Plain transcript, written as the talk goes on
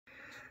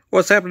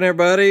What's happening,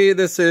 everybody?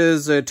 This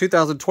is a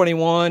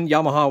 2021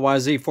 Yamaha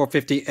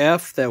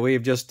YZ450F that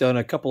we've just done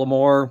a couple of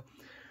more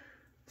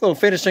little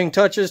finishing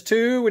touches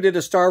to. We did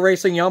a Star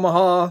Racing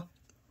Yamaha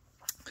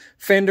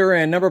fender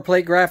and number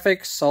plate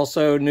graphics,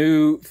 also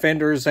new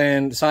fenders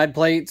and side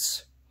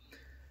plates.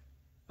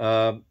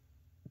 Top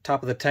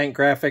of the tank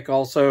graphic,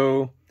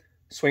 also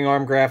swing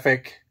arm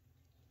graphic.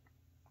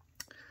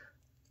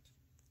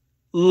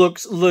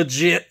 Looks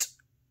legit.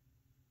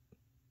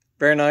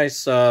 Very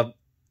nice.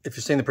 If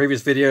you've seen the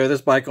previous video,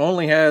 this bike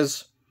only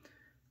has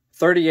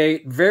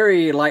 38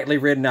 very lightly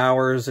ridden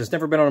hours. It's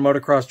never been on a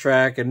motocross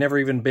track and never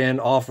even been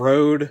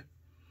off-road.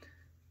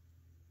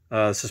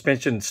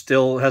 Suspension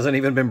still hasn't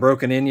even been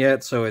broken in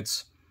yet, so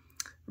it's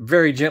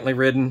very gently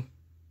ridden.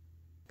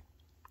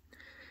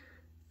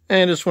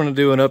 And just want to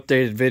do an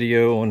updated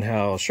video on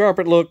how sharp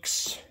it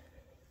looks.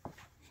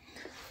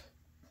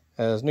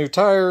 Has new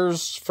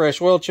tires,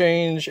 fresh oil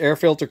change, air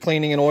filter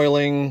cleaning and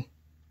oiling.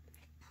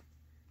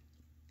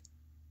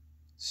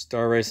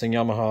 Star Racing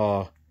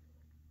Yamaha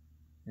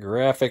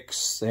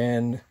graphics,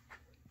 and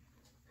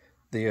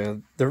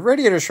the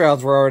radiator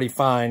shrouds were already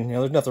fine. You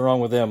know, there's nothing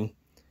wrong with them,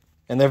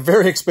 and they're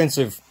very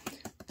expensive.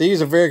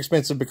 These are very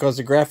expensive because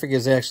the graphic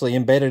is actually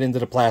embedded into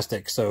the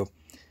plastic, so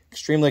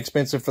extremely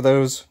expensive for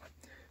those.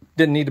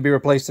 Didn't need to be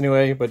replaced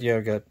anyway, but yeah,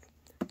 we got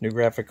new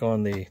graphic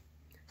on the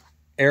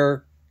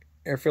air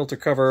filter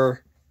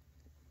cover,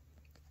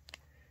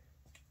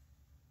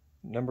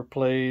 number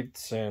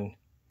plates, and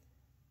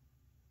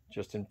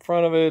just in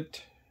front of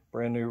it,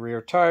 brand new rear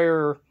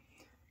tire,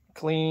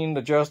 cleaned,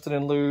 adjusted,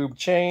 and lubed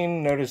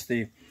chain. Notice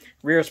the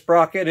rear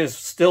sprocket is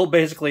still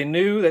basically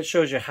new. That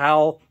shows you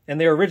how, and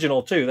they're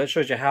original too, that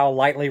shows you how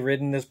lightly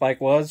ridden this bike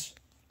was.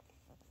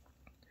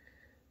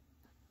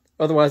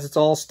 Otherwise, it's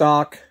all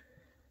stock.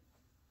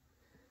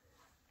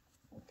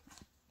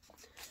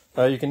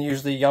 You can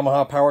use the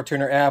Yamaha Power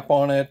Tuner app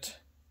on it.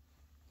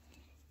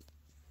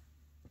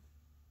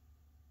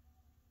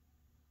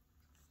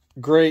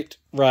 Great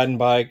riding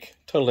bike,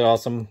 totally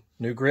awesome.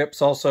 New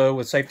grips also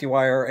with safety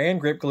wire and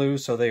grip glue,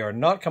 so they are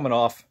not coming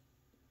off.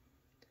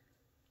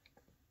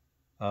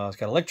 It's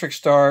got electric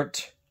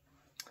start,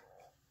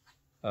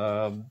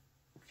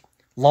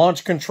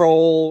 launch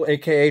control,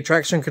 aka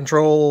traction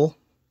control,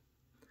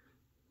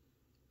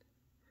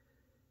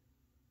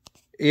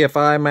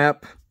 EFI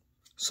map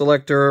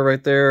selector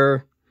right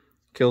there,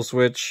 kill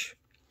switch.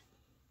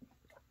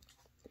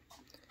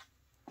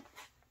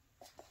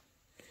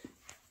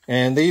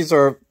 And these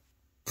are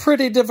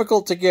pretty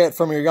difficult to get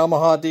from your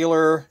Yamaha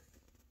dealer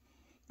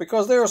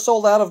because they are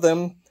sold out of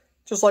them,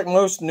 just like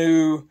most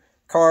new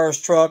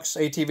cars, trucks,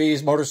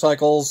 ATVs,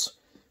 motorcycles,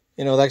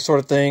 you know, that sort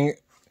of thing.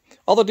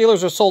 All the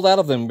dealers are sold out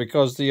of them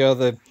because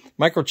the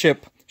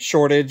microchip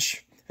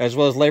shortage, as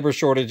well as labor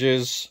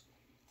shortages,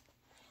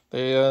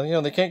 they you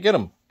know, they can't get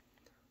them.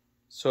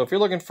 So if you're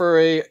looking for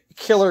a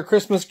killer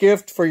Christmas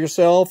gift for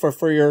yourself or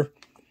for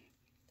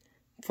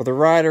the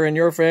rider in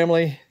your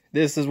family,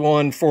 this is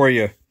one for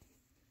you.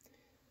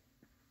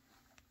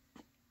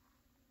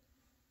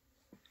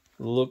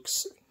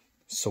 Looks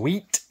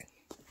sweet.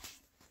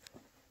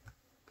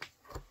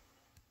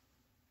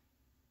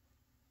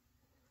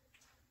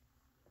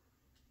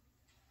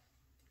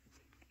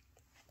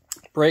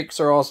 Brakes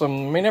are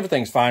awesome. I mean,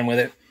 everything's fine with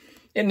it.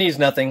 It needs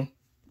nothing.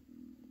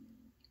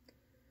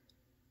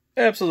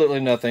 Absolutely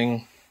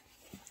nothing.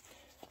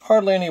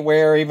 Hardly any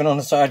wear, even on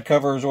the side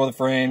covers or the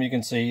frame. You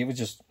can see it was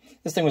just,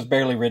 this thing was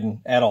barely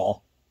ridden at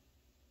all.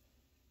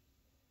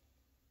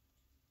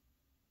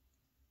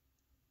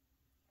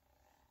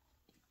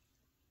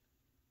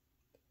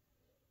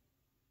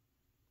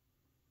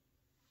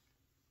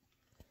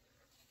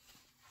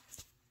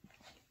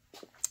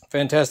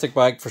 Fantastic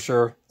bike for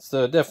sure. It's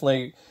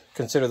definitely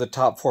considered the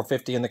top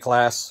 450 in the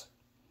class.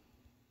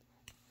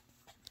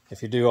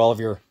 If you do all of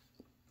your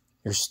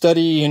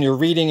study and your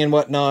reading and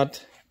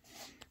whatnot,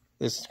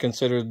 this is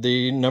considered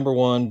the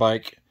 #1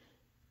 bike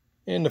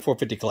in the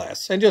 450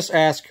 class. And just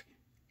ask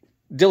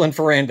Dylan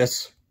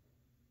Ferrandis,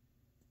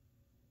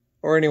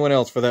 or anyone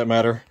else for that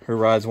matter, who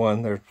rides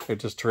one. They're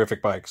just terrific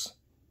bikes.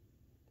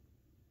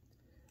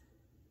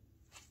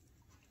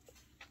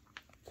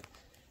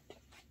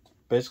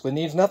 Basically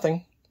needs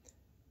nothing.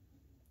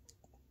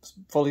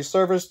 Fully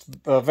serviced,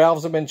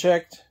 valves have been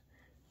checked,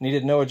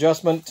 needed no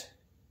adjustment.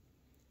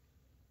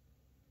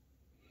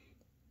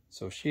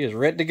 So she is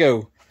ready to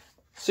go.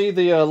 See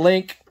the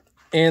link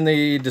in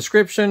the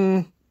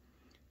description.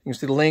 You can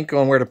see the link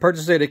on where to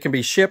purchase it. It can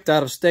be shipped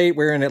out of state.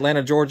 We're in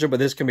Atlanta, Georgia, but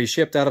this can be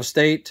shipped out of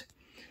state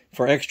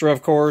for extra,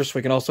 of course.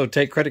 We can also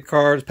take credit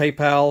cards,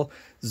 PayPal,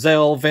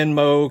 Zelle,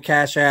 Venmo,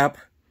 Cash App,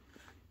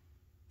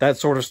 that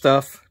sort of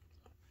stuff.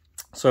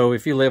 So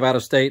if you live out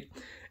of state,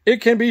 it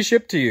can be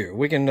shipped to you.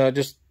 We can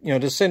just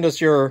send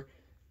us your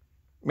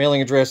mailing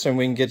address and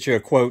we can get you a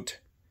quote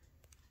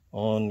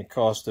on the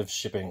cost of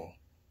shipping.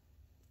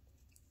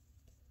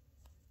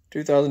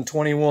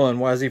 2021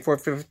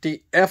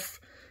 YZ450F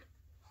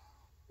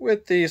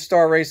with the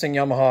Star Racing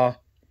Yamaha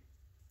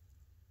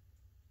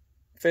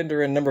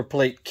fender and number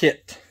plate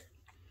kit.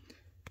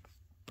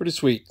 Pretty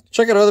sweet.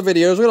 Check out other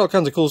videos. We got all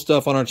kinds of cool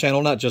stuff on our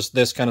channel, not just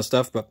this kind of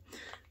stuff, but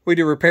we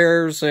do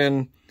repairs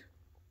and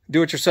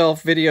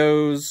do-it-yourself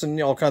videos and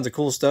all kinds of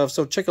cool stuff.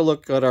 So check a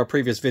look at our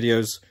previous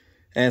videos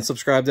and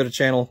subscribe to the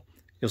channel.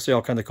 You'll see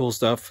all kinds of cool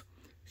stuff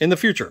in the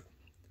future.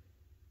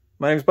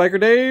 My name's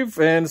Biker Dave,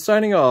 and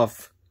signing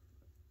off.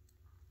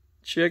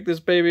 Check this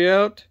baby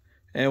out,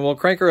 and we'll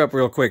crank her up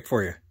real quick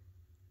for you.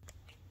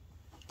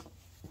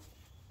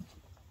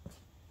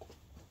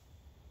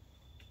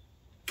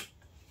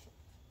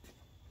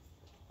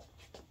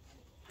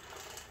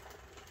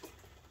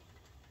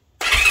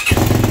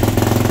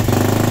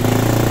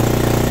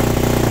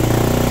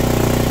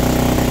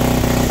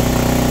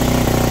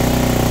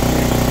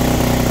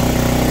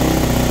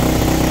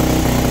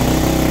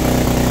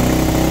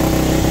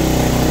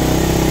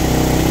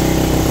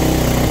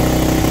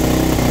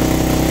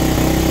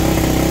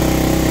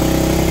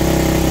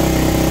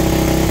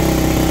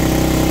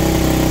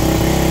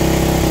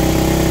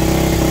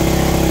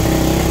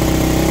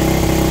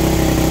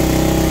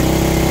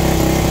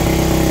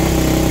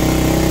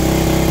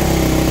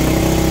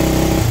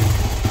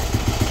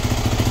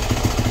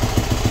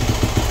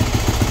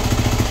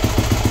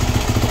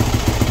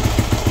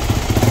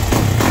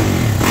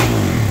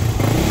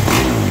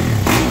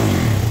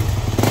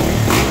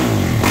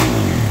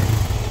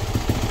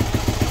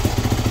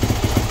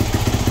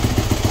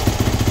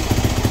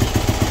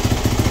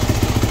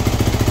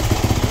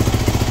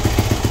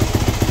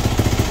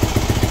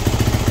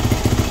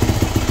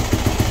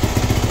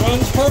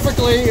 Runs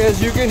perfectly,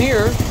 as you can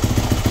hear.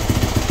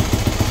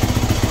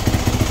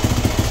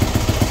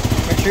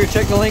 Make sure you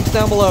check the links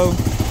down below.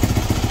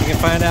 You can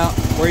find out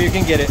where you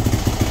can get it.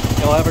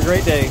 You'll have a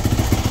great day.